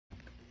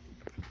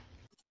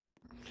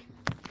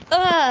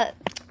Uh,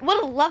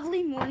 what a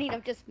lovely morning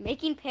of just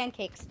making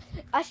pancakes.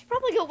 I should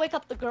probably go wake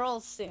up the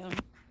girls soon.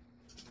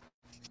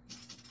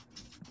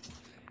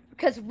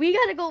 Because we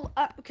gotta go,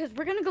 because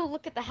we're gonna go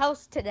look at the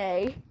house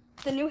today.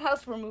 The new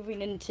house we're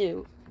moving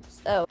into.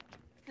 So.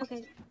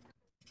 Okay.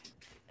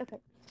 Okay.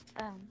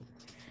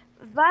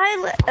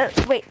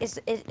 Violet, wait, is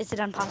it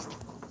unpaused?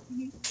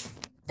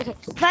 Okay.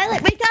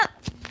 Violet, wake up!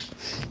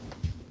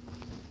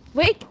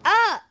 Wake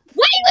up!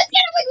 Wait, let's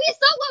get awake. We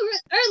so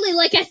early,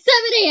 like at 7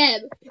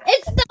 a.m.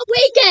 It's the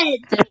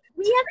weekend.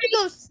 We have to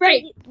go see,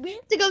 Right. we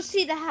have to go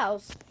see the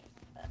house.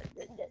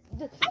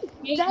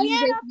 You Diana,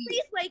 wake me.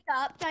 please wake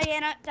up.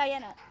 Diana,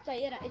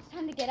 it's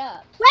time to get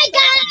up. Wake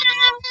up!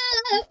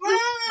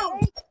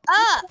 Wake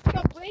up!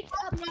 Wake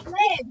up!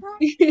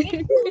 It's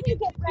time to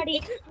get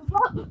ready.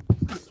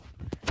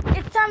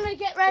 It's time to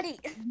get ready.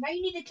 Now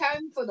you need to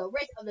time for the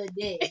rest of the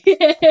day.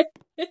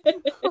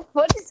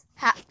 What is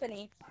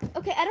happening?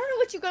 Okay, I don't know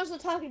what you girls are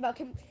talking about,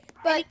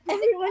 but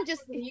everyone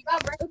just. You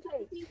got breakfast.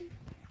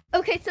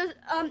 Okay, so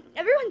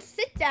everyone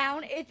sit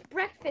down. It's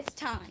breakfast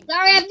time.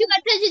 Sorry, I have to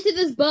pay attention to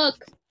this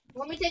book.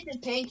 Let me take some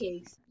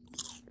pancakes.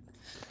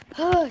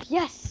 Oh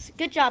yes,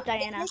 good job,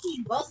 Diana.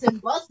 Bussin'.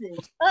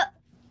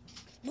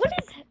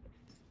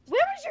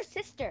 Where is your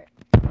sister?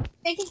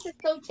 Pancakes are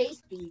so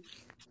tasty.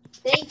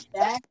 Thanks,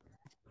 Dad.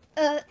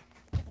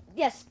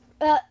 Yes.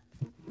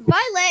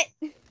 Violet.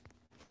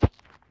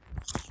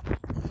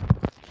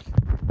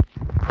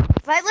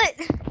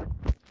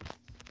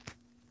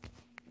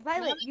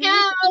 Violet,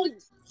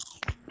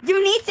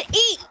 you need to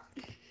eat.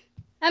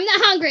 I'm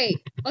not hungry.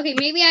 Okay,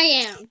 maybe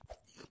I am.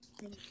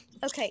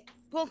 Okay,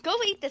 well, go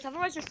eat this.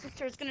 Otherwise, your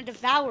sister is gonna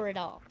devour it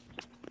all.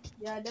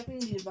 Yeah, I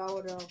definitely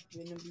devoured it all.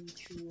 Gonna be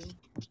true.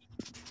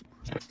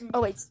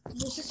 Oh wait,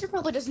 your sister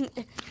probably doesn't.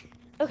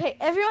 Okay,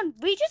 everyone,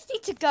 we just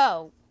need to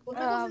go. We'll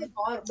pick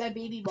up that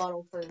baby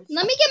bottle first.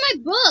 Let me get my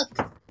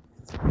book.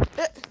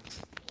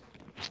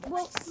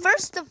 Well,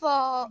 first of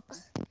all,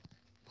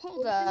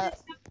 hold up.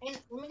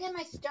 Let me get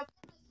my stuffed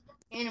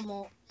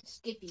animal,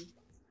 Skippy.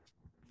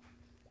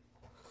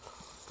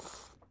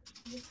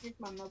 Just drink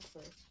my milk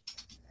first.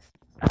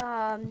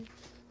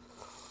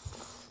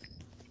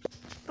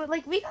 But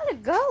like, we gotta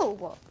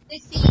go.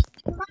 See, you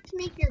want to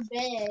make your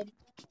bed.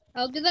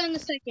 I'll do that in a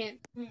second.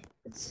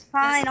 It's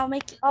fine. I'll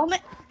make the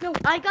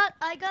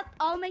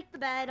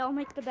bed. I'll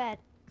make the bed.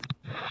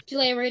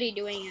 Julie, I'm already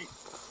doing it.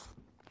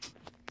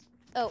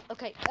 Oh,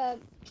 okay.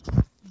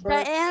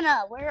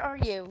 Diana, where are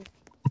you?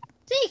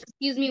 Say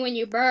excuse me when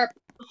you burp.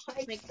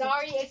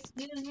 Sorry,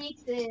 excuse me,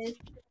 sis.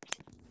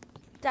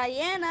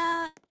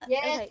 Diana.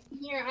 Yes, Okay.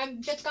 here,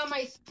 I'm just got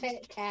my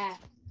pet cat.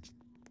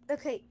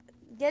 Okay,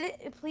 get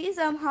it. Please,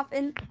 hop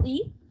in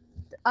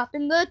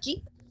the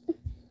Jeep.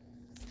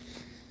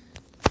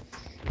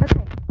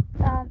 Okay.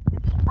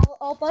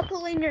 I'll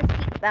buckle in your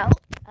seatbelt.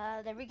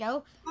 There we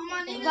go. Come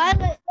on in.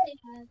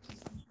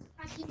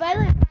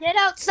 Violet, get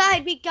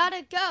outside. We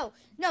gotta go.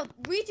 No,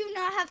 we do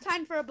not have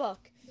time for a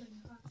book.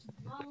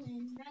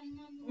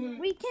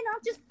 We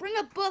cannot just bring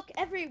a book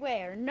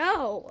everywhere.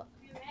 No.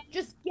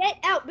 Just get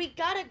out. We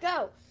gotta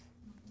go.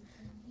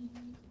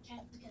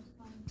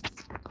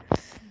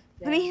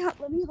 Let me.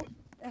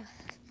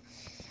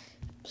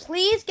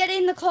 Please get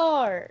in the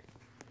car.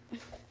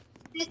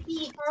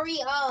 Sissy, hurry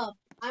up.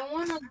 I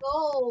wanna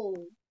go.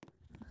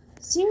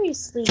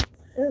 Seriously.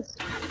 Ugh.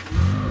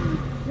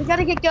 We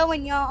gotta get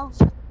going, y'all.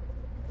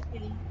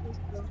 Okay, let's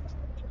go.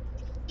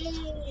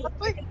 Hey,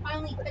 I can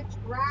finally cut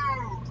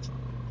grass.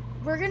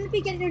 We're gonna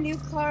be getting a new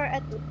car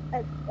at the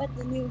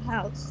new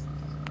house.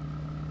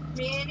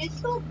 Man, it's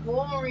so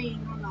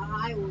boring on the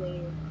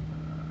highway.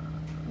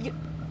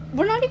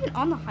 We're not even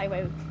on the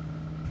highway.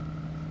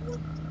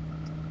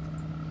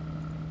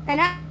 And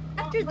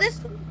after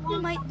this, we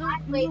might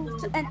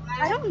move to, and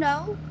I don't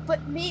know,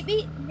 but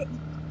maybe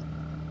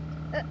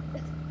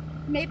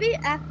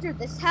after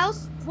this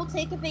house, we'll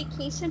take a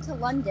vacation to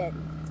London.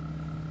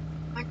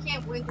 I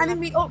can't wait.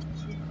 we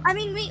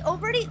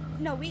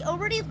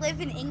already live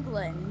in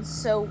England,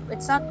 so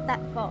it's not that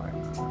far.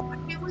 I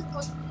can't wait for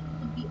it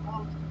to be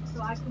off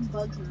so I can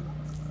bug her.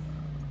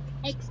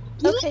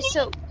 Okay,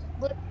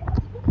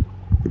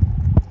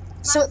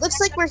 so it looks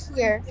like we're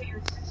here.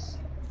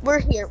 We're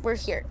here.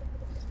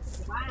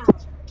 Wow.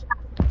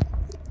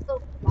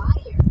 So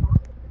fire.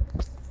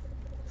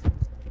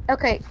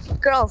 Okay,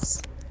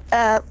 girls.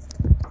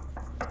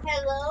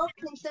 Hello,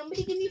 can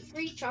somebody give me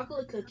free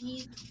chocolate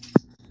cookies?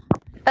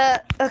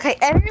 Okay,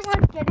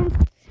 everyone get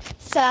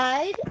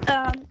inside.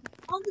 Oh,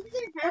 this is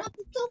their house.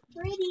 It's so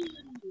pretty.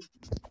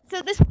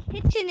 So this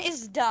kitchen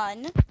is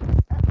done.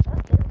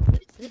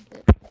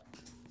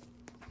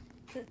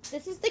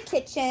 This is the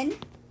kitchen.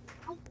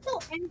 Oh, it's so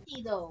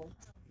empty though.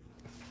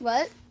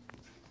 What?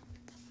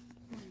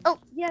 Oh,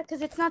 yeah,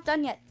 because it's not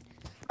done yet.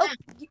 Oh,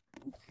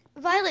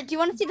 Violet, do you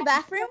want to see the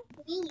bathroom?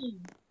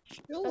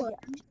 Sure. Oh,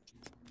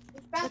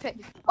 yeah. Okay.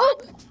 Oh,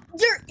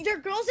 your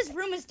girls'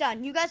 room is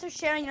done. You guys are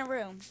sharing a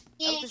room.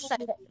 Yeah. Oh, just a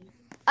second.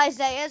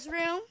 Isaiah's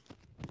room.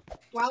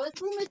 Wow,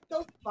 this room is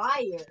so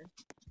fire.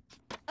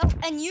 Oh,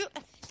 and you.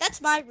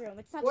 That's my room.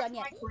 It's not Where's done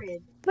my yet.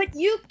 crib? But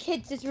you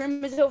kids'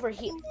 room is over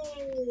here.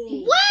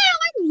 Yay. Wow,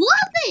 I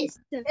love this.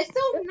 It's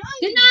so nice.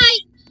 Good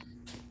night.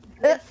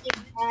 Good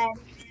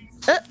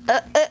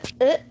night,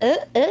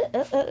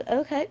 Dad.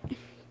 Okay.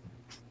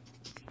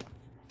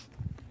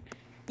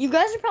 You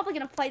guys are probably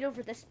gonna fight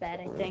over this bed,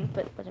 I think,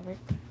 but whatever.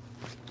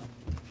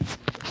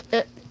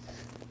 Dad,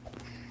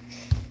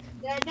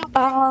 no,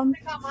 Um.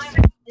 check out my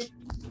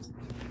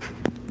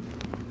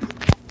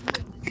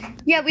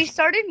Yeah, we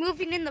started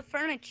moving in the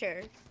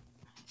furniture.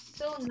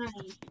 so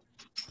nice.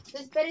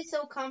 This bed is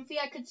so comfy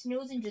I could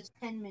snooze in just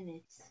 10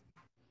 minutes.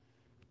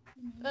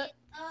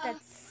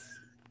 That's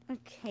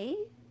okay.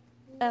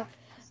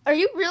 Are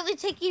you really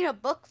taking a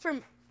book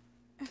from?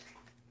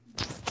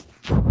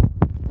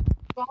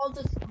 Balls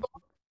of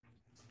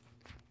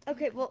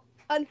Okay, well,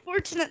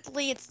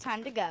 unfortunately, it's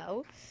time to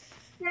go.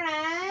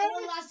 Dad,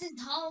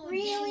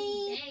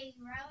 really?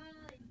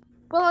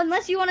 Well,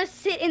 unless you want to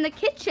sit in the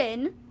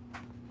kitchen,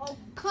 Oh,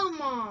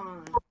 come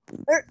on.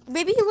 or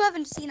maybe you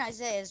haven't seen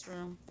Isaiah's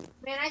room.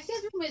 Man, I see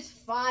his room is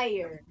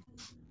fire.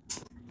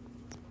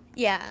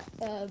 Yeah.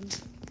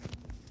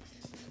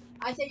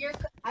 I said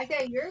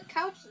your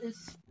couch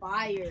is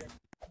fire.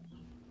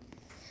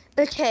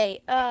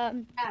 Okay. Yeah,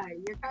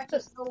 your couch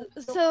is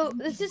So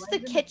this is the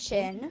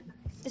kitchen.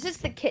 This is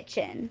the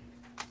kitchen.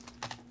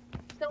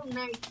 so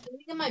nice.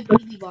 Look at my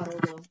baby bottle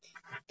though.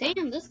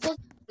 Damn, this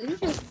looks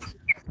interesting.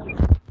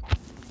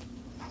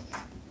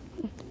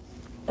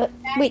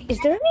 Wait, is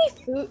there any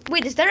food?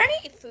 Wait, is there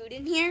any food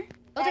in here?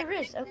 Oh, Dad, there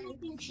is. Okay. mac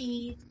and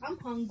cheese. I'm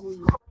hungry.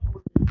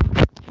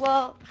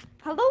 Well,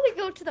 how about we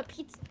go to the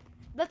pizza?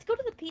 Let's go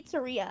to the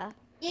pizzeria.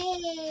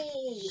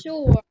 Yay!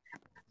 Sure.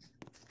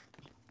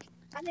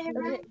 I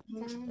never. Okay.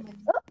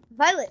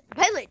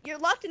 Violet, you're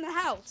locked in the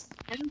house.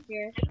 I don't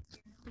care.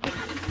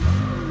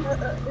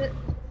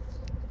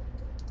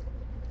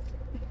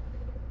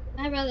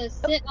 I'd rather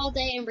sit all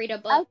day and read a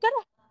book.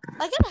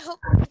 I gotta help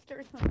my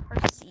sister in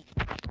her seat.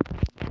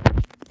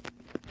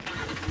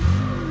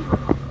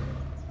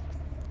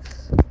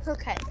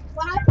 Okay.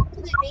 What happened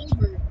to the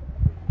neighbor?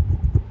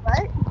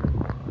 What?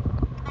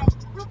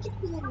 What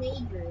happened to the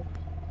neighbor?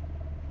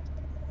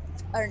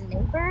 Our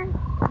neighbor?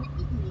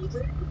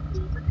 Neighbor?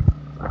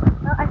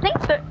 I think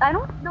so. I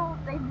don't know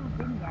if they moved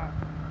in yet.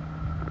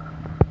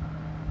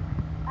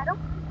 I don't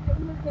think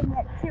they moved in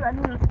yet too. I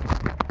mean,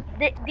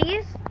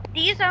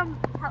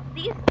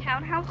 these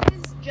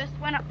townhouses just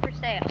went up for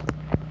sale.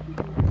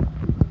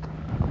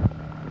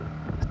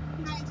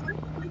 Nice. Why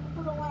do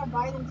people don't want to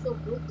buy them so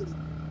quickly?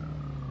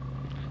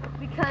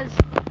 Because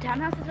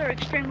townhouses are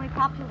extremely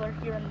popular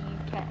here in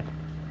the UK.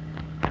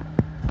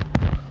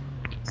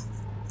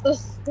 Ugh,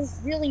 there's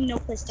really no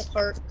place to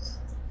park.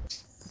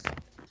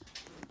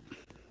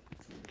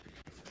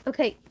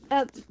 Okay,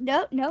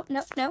 no. You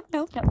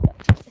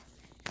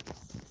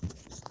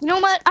know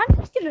what?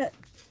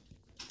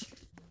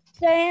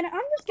 Diana,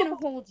 I'm just gonna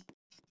hold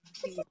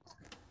you.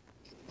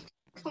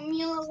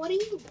 Camila, what are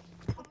you?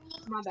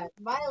 My bad.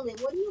 Violet,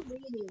 what are you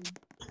reading?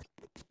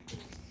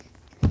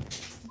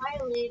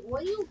 Violet,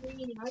 what are you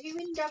reading? Are you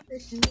reading Dr.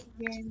 Seuss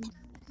again?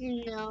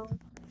 No.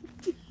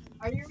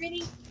 Are you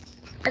reading?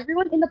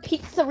 Everyone in the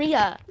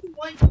pizzeria.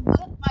 Want to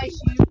put my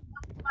shoe?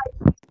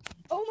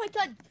 Oh my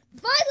god.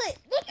 Violet,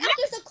 look out,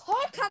 there's a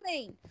car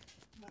coming.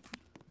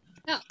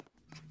 Oh.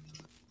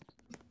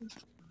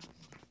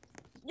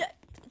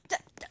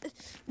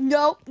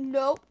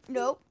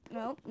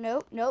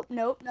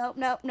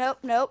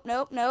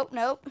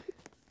 No.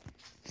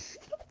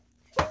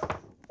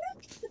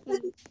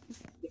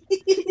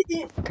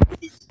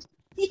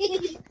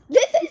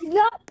 This is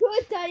not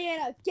good,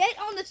 Diana. Get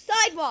on the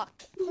sidewalk.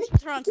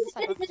 Push her onto the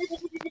sidewalk.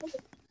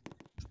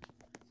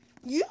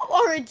 You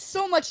are in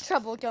so much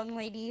trouble, young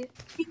lady.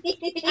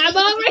 I'm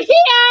over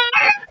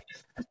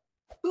here!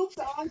 Oops,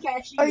 on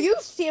cashier. Are you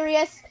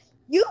serious?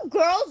 You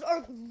girls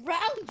are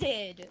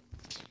grounded.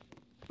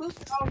 Oops,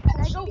 on Can I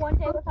cashier. go one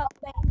day without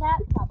saying that?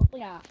 Probably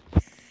not.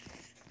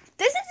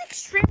 This is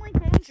extremely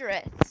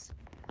dangerous.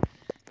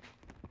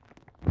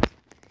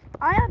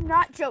 I am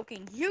not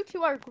joking. You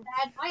two are...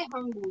 Dad, I'm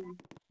hungry.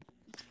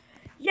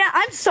 Yeah,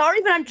 I'm sorry,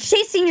 but I'm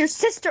chasing your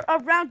sister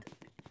around.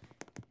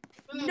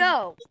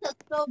 No. Pizza's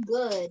so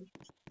good.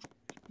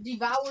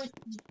 Devours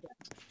pizza.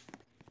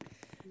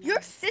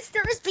 Your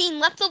sister is being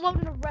left alone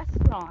in a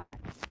restaurant.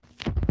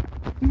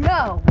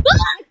 No.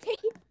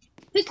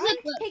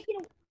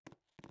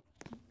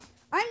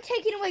 I'm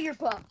taking away your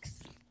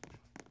books.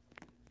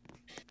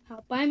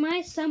 I'll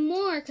buy some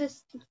more,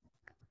 cause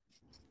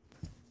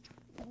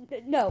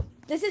No,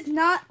 this is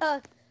not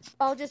a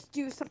I'll just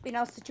do something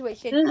else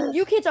situation.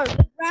 You kids are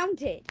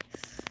grounded.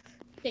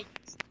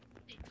 Thanks.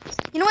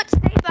 You know what? Say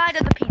bye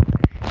to the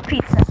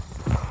pizza.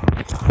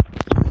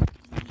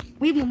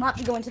 We will not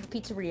be going to the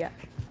pizzeria.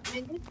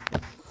 And this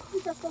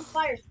pizza's on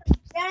fire.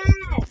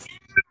 Dad!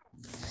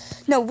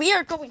 No, we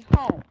are going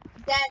home.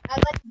 Dad, I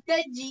like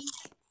veggie.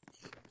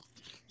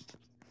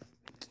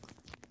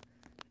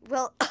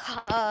 Well,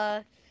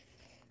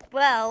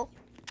 well,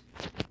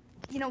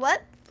 you know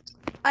what?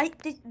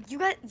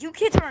 You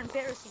kids are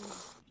embarrassing me.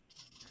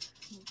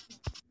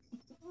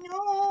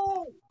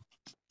 No.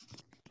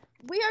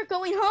 We are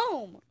going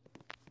home.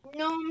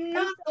 No, I'm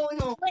not going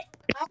home.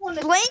 I want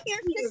to Blame your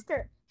here.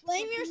 sister.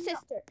 Blame your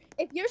sister.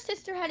 If your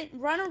sister hadn't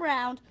run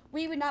around,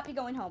 we would not be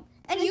going home.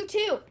 And you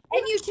too.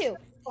 And you too.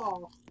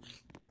 Oh,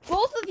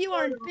 Both of you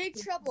are in big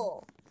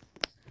trouble.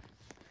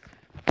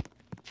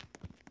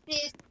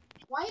 sis,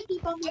 why you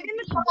keep on Get in being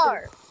the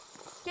car.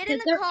 Get in Because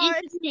the they're car.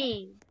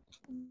 interesting.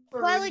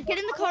 Violet, get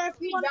in the car if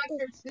you want to.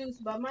 Dr. Seuss,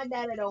 but my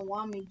dad don't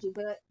want me to,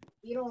 but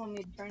you don't want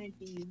me to turn it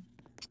to you.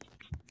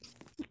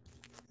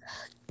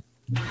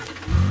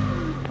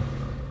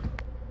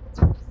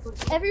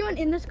 Everyone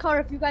in this car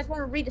if you guys want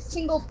to read a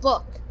single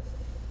book.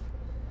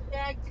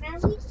 Dad, can I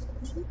read?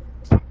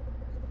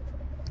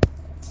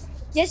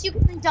 Yes, you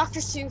can read Dr.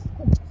 Seuss.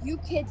 You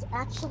kids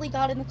actually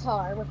got in the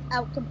car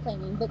without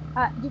complaining, but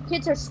you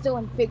kids are still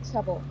in big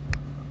trouble.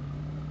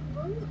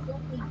 Where are you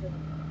going?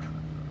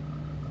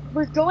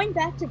 We're going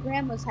back to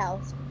Grandma's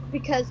house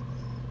because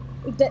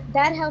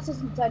that house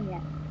isn't done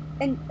yet.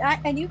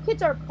 And you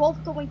kids are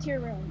both going to your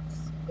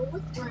rooms. But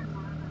what's Grandma?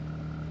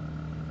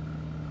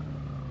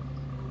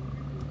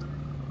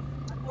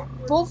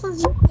 Both of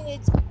you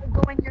kids are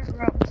going to your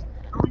rooms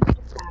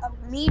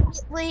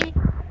immediately.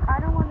 I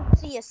don't want to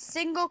see a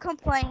single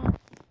complaint.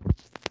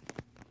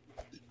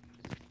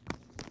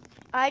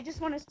 I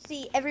just want to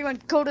see everyone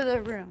go to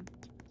their room.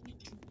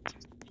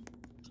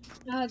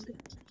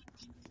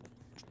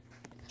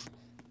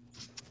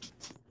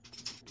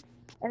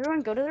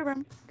 Everyone go to their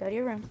room. Go to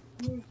your room.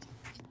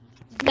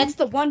 That's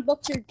the one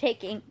book you're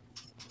taking.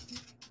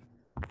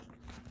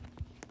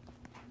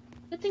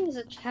 Good thing is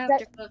a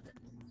chapter book.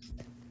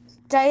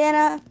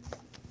 Diana,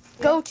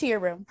 go to your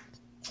room.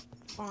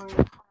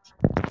 Fine.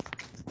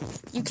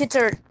 You kids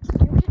are in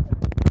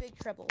big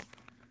trouble.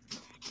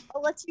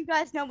 I'll let you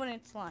guys know when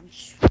it's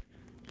lunch.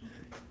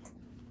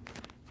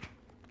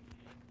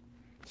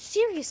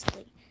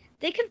 Seriously,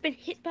 they could have been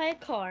hit by a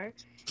car,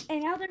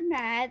 and now they're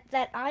mad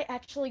that I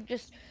actually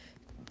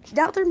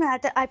now they're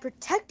mad that I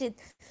protected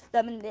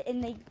them,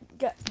 and they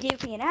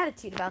gave me an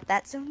attitude about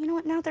that. So you know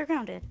what? Now they're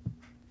grounded.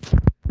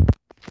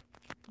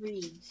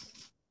 Reads.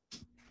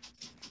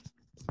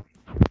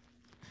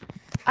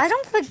 I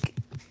don't think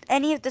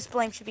any of this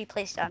blame should be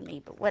placed on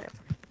me, but whatever.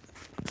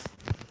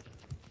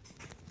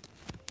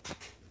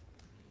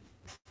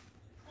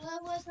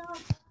 What's up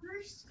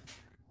first?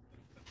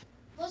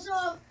 What's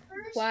up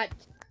first? What?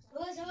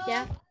 What's up?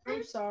 Yeah.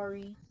 I'm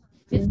sorry.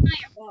 It's not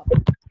your fault.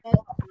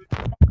 Well,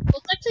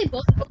 it's actually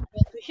both of us.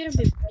 We should have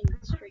been playing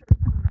straight.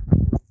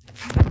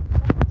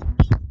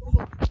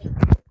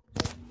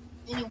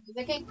 Anyways,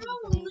 I can't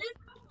complain.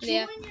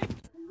 Yeah.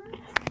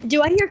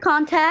 Do I hear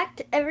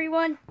contact?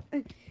 Everyone,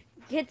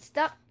 kids,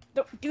 stop.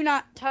 Do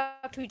not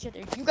talk to each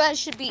other. You guys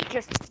should be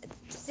just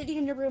sitting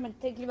in your room and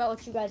thinking about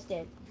what you guys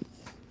did.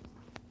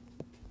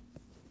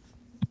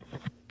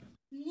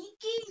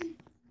 Nikki.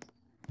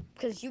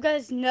 Because you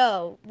guys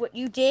know what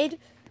you did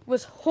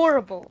was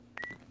horrible.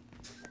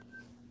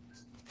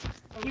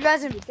 You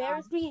guys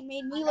embarrassed me and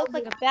made me look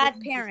like a bad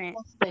parent.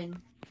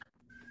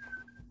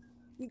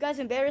 You guys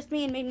embarrassed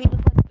me and made me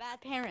look like a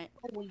bad parent.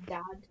 We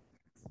died.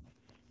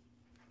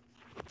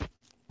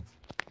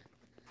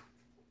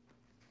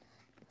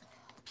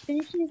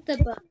 Finishes the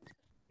book.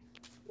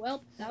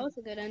 Well, that was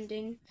a good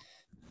ending.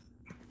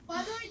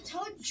 Why do I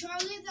tell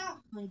Charlie that?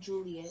 On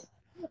Juliet.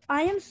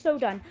 I am so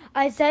done.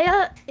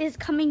 Isaiah is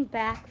coming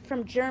back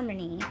from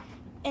Germany,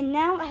 and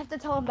now I have to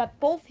tell him that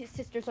both his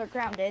sisters are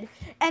grounded.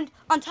 And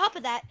on top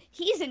of that,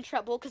 he's in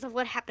trouble because of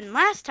what happened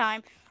last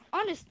time.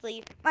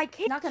 Honestly, my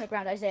kid's not going to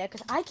ground Isaiah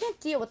because I can't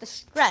deal with the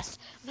stress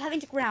of having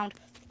to ground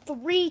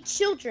 3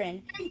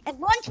 children. And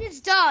lunch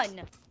is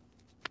done.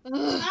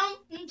 I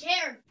don't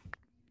care.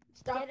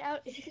 Stop. Get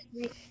out.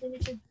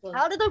 Finish his book.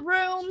 Out of the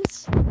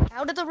rooms.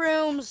 Out of the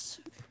rooms.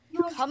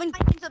 Come and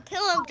find the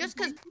pillow just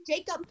because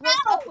Jacob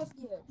broke up with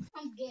you.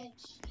 I'm good.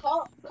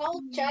 Call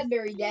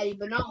Chadberry Daddy,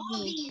 but not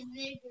me.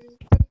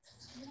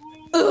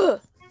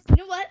 Ugh. You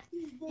know what?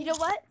 You know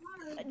what?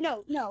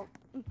 No.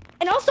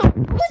 And also,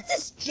 who is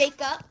this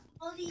Jacob?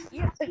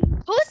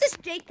 Who is this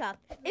Jacob?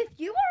 If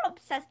you are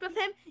obsessed with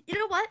him, you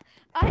know what?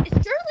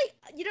 Surely,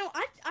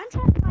 I'm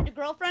trying to find a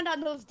girlfriend on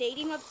those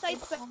dating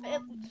websites, but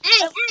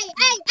Hey!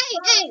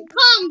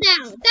 Calm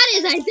down. That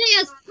is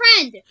Isaiah's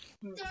friend.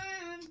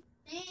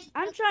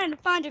 I'm trying to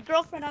find a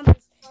girlfriend on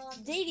those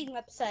dating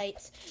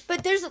websites,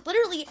 but there's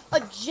literally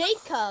a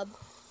Jacob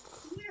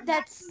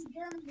that's...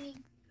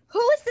 Who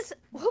is this?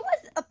 Who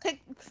is a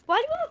pic? Why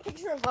do you have a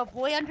picture of a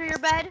boy under your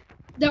bed?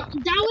 That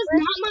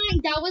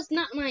was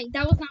not mine.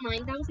 That was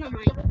not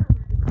mine.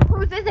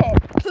 Whose is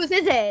it? Whose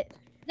is it?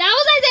 That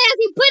was Isaiah's.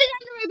 He put it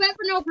under my bed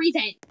for no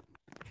reason.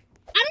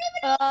 I don't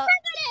even know what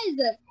that is.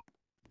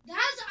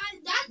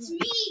 That's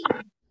me.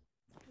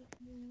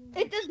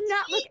 It does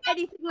not look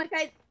anything like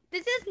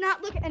This does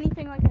not look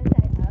anything like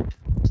Isaiah.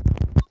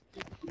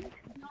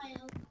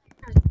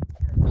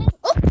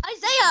 Oh,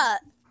 Isaiah!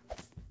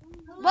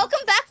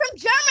 Welcome back from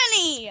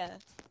Germany. Yeah,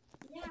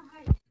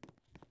 hi.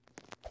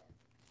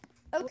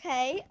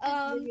 Okay.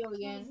 Video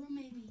again.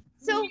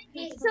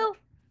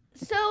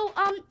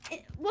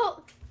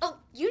 Well. Oh,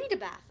 You need a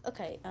bath.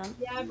 Okay.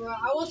 Yeah, bro.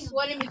 I was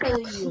sweating because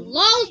of you.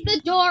 Close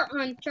the door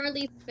on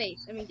Charlie's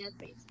face. I mean, Dad's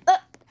face.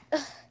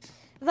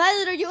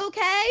 Violet, are you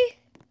okay?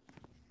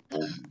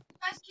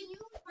 Guys, can you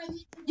invite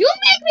me to the You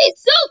make me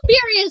so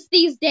furious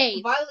these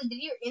days. Violet,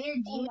 did your inner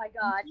Oh demon my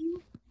God.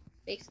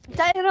 Face.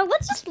 Diana,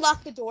 let's just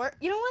lock the door.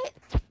 You know what?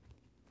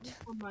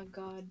 Oh my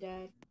God,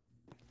 Dad.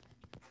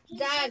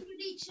 Dad.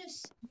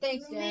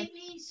 Thanks, Dad.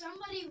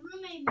 Somebody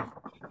roommate me.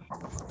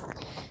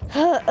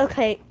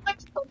 Okay.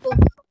 Watch Coco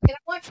Melon. Can I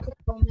watch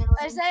Coco Melon?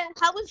 Isaiah,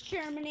 how was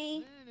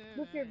Germany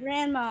with your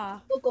grandma?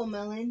 Coco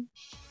Melon.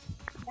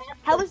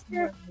 How was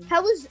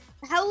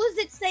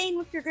it staying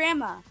with your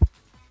grandma?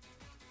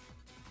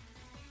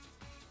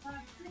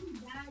 Pretty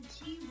bad.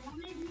 She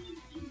wanted me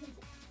to eat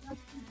it.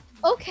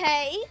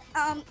 Okay.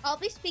 I'll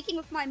be speaking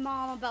with my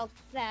mom about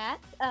that.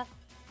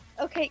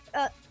 Okay.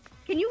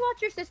 Can you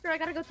watch your sister? I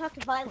gotta go talk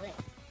to Violet.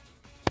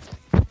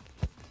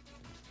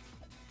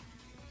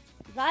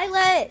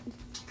 Violet,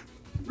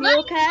 you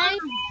okay?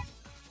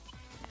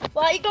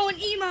 Why are you going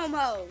emo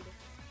mode?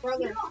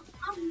 Brother.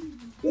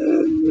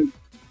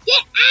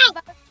 Get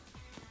out!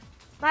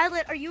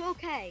 Violet, are you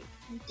okay?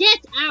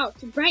 Get out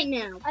right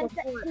now.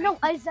 No,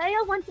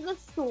 Isaiah went to the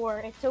store.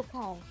 It's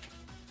okay.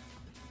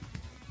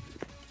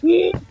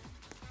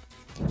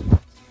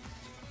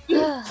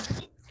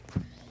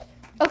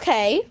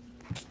 Okay.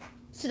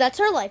 So that's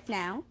our life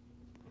now.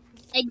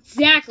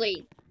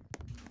 Exactly.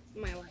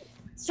 My life.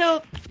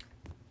 So,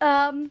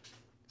 I'm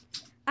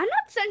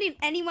not sending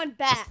anyone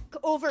back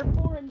over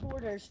foreign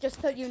borders,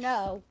 just so you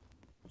know.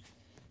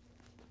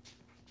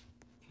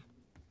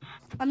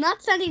 I'm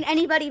not sending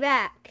anybody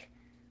back.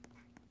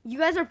 You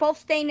guys are both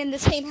staying in the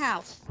same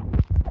house.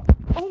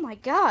 Oh my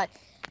God.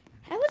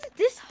 How is it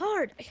this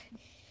hard?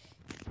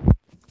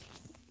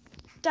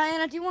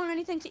 Diana, do you want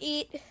anything to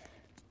eat?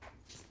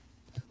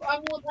 I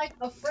would like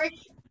a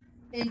fresh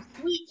and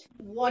sweet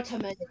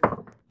watermelon.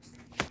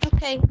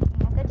 Okay,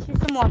 I'll get you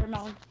some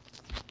watermelon.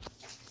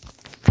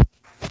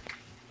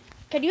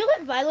 Can you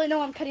let Violet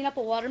know I'm cutting up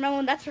a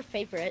watermelon? That's her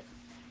favorite.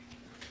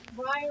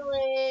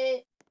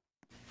 Violet.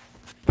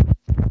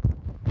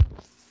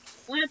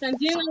 What? I'm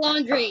doing my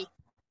laundry.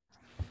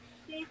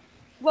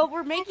 Well,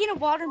 we're making a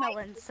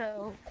watermelon,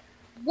 so.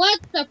 What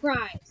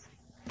surprise?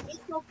 It's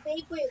your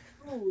favorite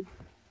food.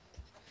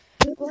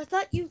 Well, I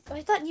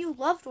thought you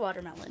loved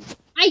watermelon.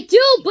 I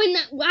do, but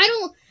I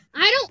don't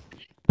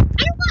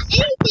want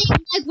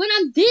anything like when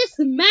I'm this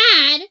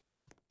mad.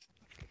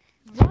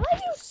 Why are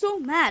you so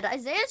mad?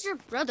 Isaiah's your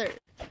brother.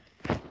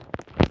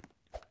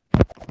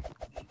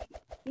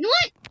 You know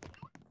what?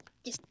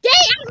 Just stay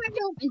out of my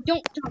room and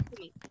don't talk to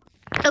me.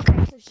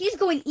 Okay, so she's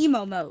going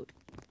emo mode.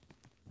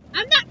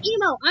 I'm not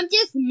emo. I'm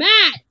just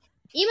mad.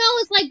 Emo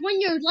is like when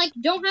you're like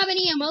don't have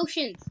any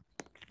emotions.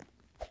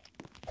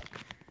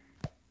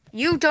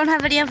 You don't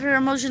have any other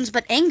emotions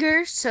but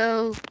anger,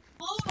 so.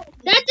 Oh.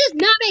 That does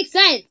not make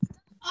sense.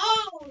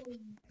 Oh.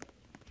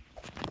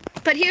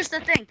 But here's the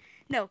thing.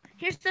 No,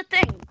 here's the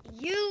thing.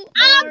 You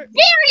I'm are.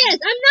 furious.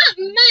 I'm not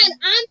mad.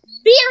 I'm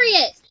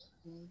furious.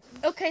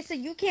 Okay, so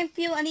you can't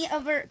feel any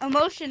other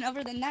emotion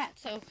other than that,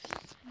 so.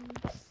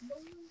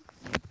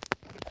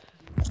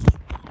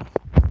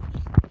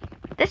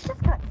 This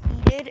just got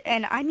heated,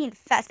 and I mean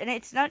fast, and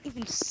it's not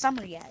even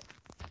summer yet.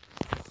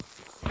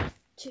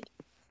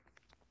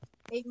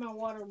 Ate my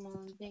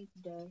watermelon. Thank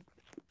you, Dad.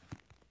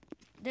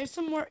 There's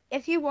some more.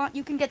 If you want,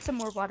 you can get some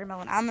more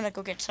watermelon. I'm gonna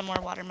go get some more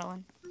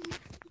watermelon.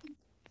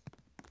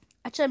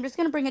 Actually, I'm just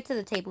gonna bring it to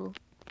the table.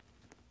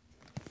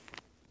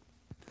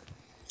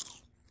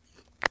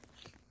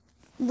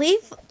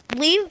 Leave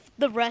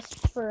the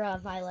rest for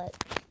Violet.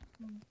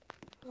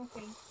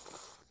 Okay.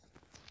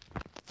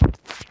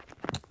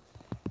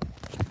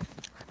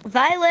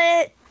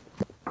 Violet.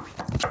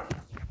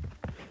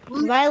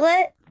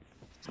 Violet.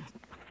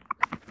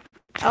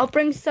 I'll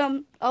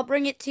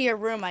bring it to your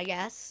room, I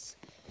guess.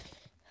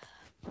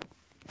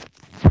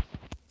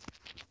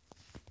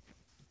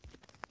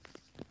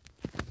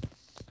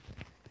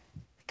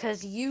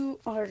 Because you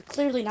are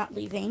clearly not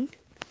leaving.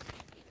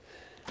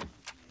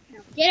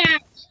 Get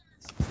out.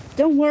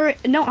 Don't worry.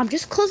 No, I'm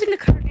just closing the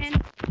curtain,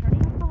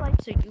 turning off the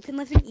light so you can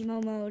live in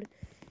emo mode.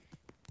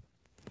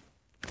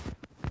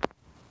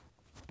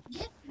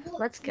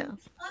 Let's go.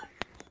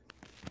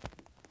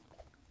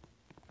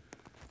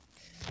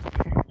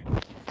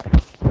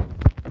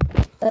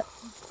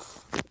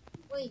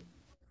 Wait.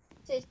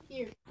 It says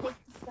here. Take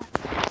this back.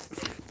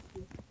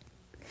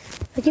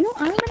 Like, you know,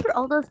 I remember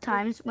all those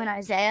times when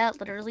Isaiah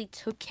literally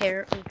took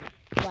care of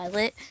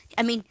Violet.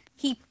 I mean,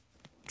 he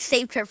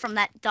saved her from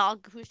that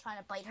dog who was trying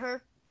to bite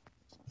her.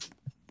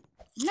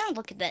 Now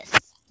look at this.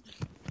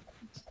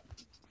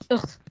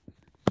 Ugh.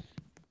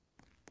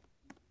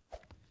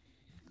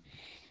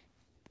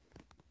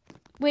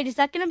 Wait, is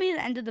that going to be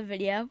the end of the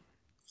video?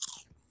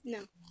 No.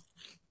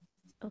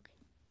 Okay.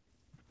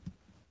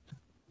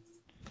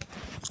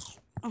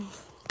 Oh.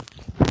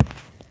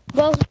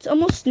 Well, it's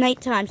almost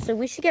nighttime, so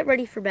we should get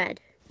ready for bed.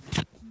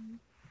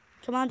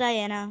 Come on,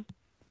 Diana.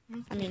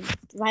 I mean,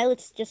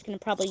 Violet's just going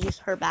to probably use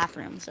her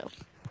bathroom, so.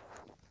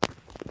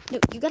 No,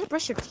 you got to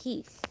brush your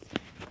teeth.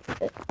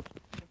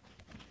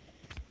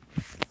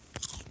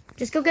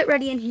 Just go get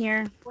ready in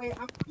here. Wait,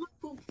 I'm gonna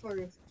poop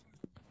first.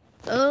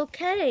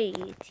 Okay,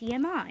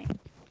 TMI.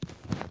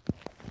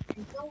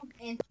 And don't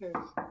enter.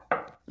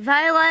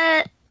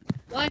 Violet,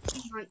 What do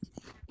you want?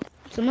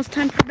 it's almost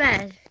time for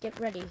bed. Get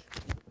ready.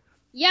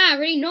 Yeah, I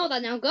already know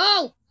that now.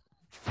 Go!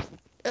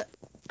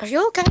 Are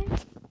you okay?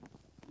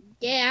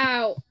 Get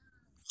out.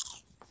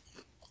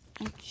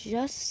 I'm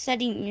just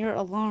setting your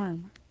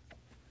alarm.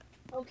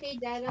 Okay,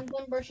 Dad, I'm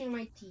done brushing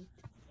my teeth.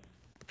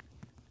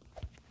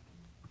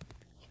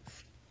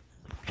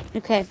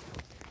 Okay.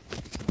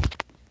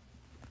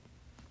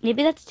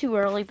 Maybe that's too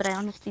early, but I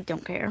honestly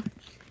don't care.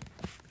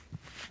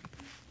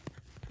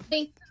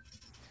 Hey,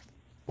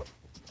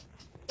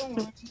 Don't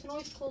worry, you can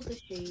always close the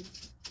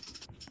shades.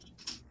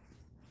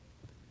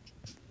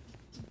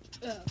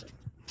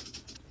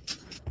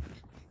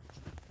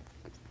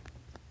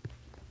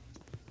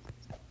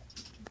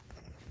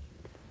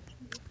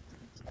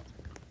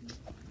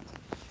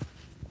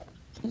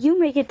 You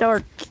make it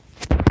dark.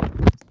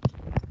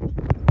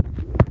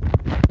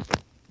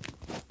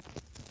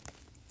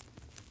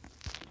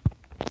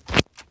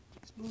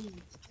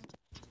 Smooth.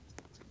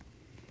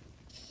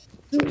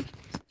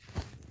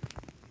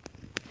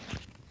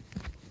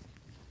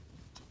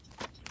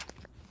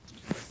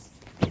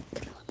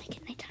 Make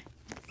it nighttime.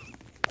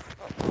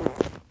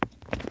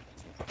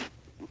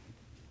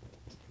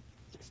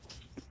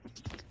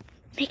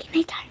 Make it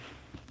nighttime.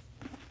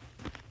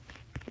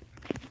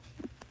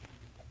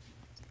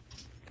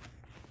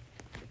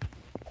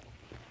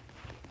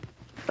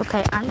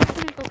 Okay, I'm just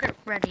gonna go get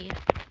ready.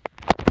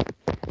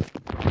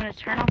 I'm gonna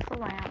turn off the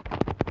lamp.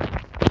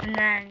 And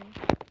then,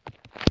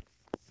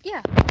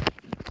 yeah,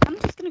 I'm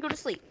just gonna go to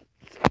sleep.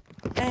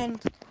 And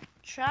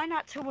try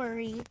not to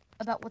worry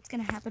about what's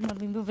gonna happen when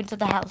we move into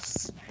the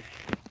house.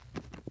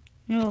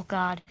 Oh,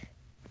 God.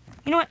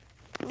 You know what?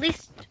 At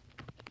least,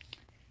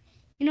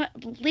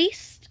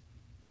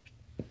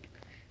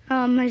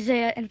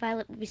 Isaiah and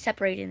Violet will be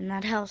separated in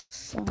that house.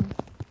 So.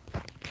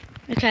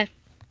 Okay.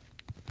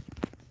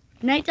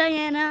 Night,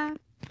 Diana.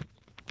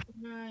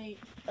 Good night.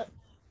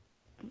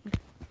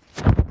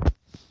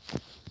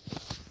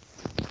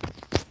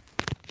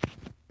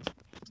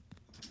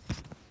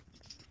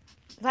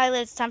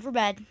 Violet, it's time for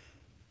bed.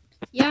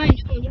 yeah, I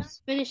know.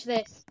 Just finish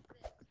this.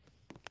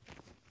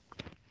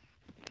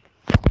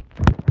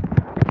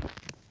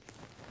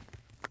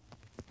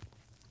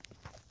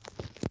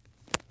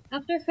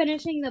 After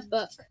finishing the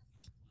book.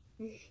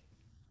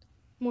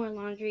 More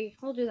laundry.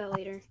 I'll do that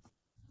later.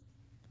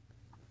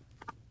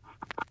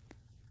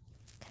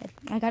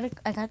 Okay,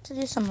 I got to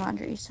do some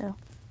laundry, so.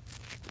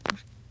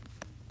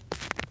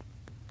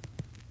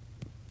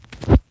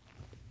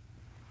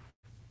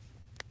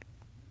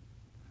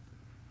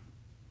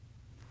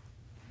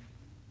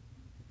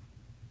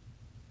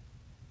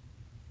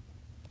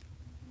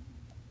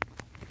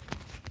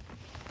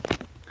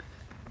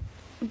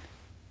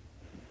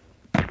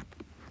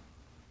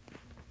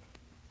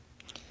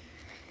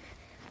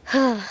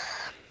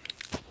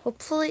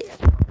 Hopefully,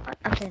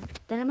 okay.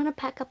 Then I'm gonna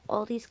pack up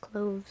all these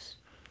clothes.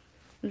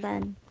 And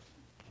then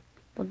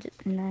and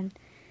then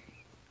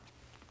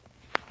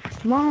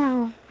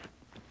tomorrow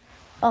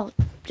I'll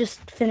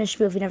just finish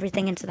moving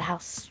everything into the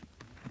house.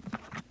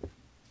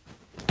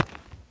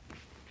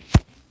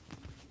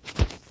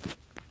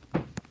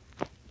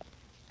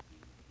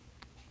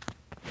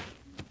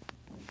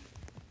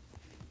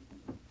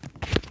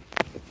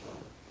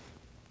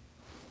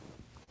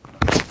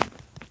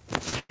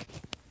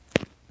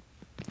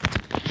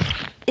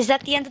 Is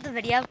that the end of the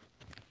video?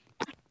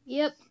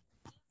 Yep.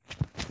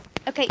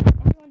 Okay,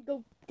 everyone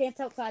go dance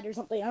outside or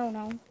something. I don't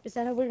know. Is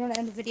that how we're gonna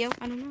end the video?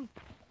 I don't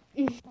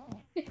know.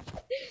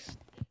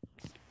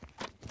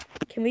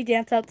 Can we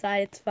dance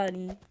outside? It's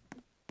funny.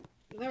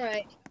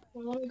 Alright.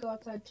 Well, let me go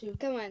outside too.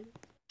 Come on.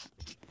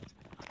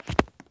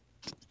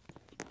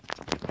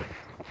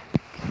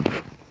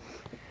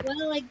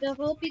 Well, I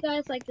hope you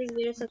guys like this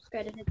video.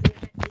 Subscribe and hit the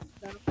notification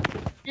bell.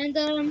 And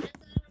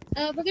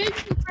we're gonna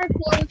do part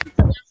 4, which is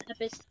the last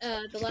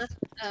episode, the last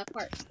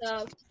part.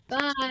 So,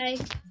 bye.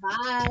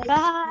 Bye.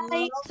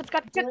 Bye.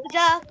 Subscribe to Chuck the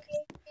Duck.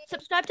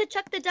 Subscribe to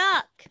Chuck the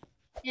Duck.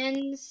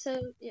 And so,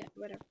 yeah,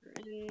 whatever.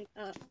 And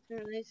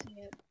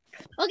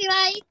okay,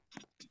 bye.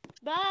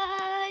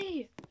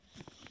 Bye.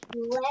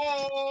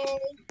 Play.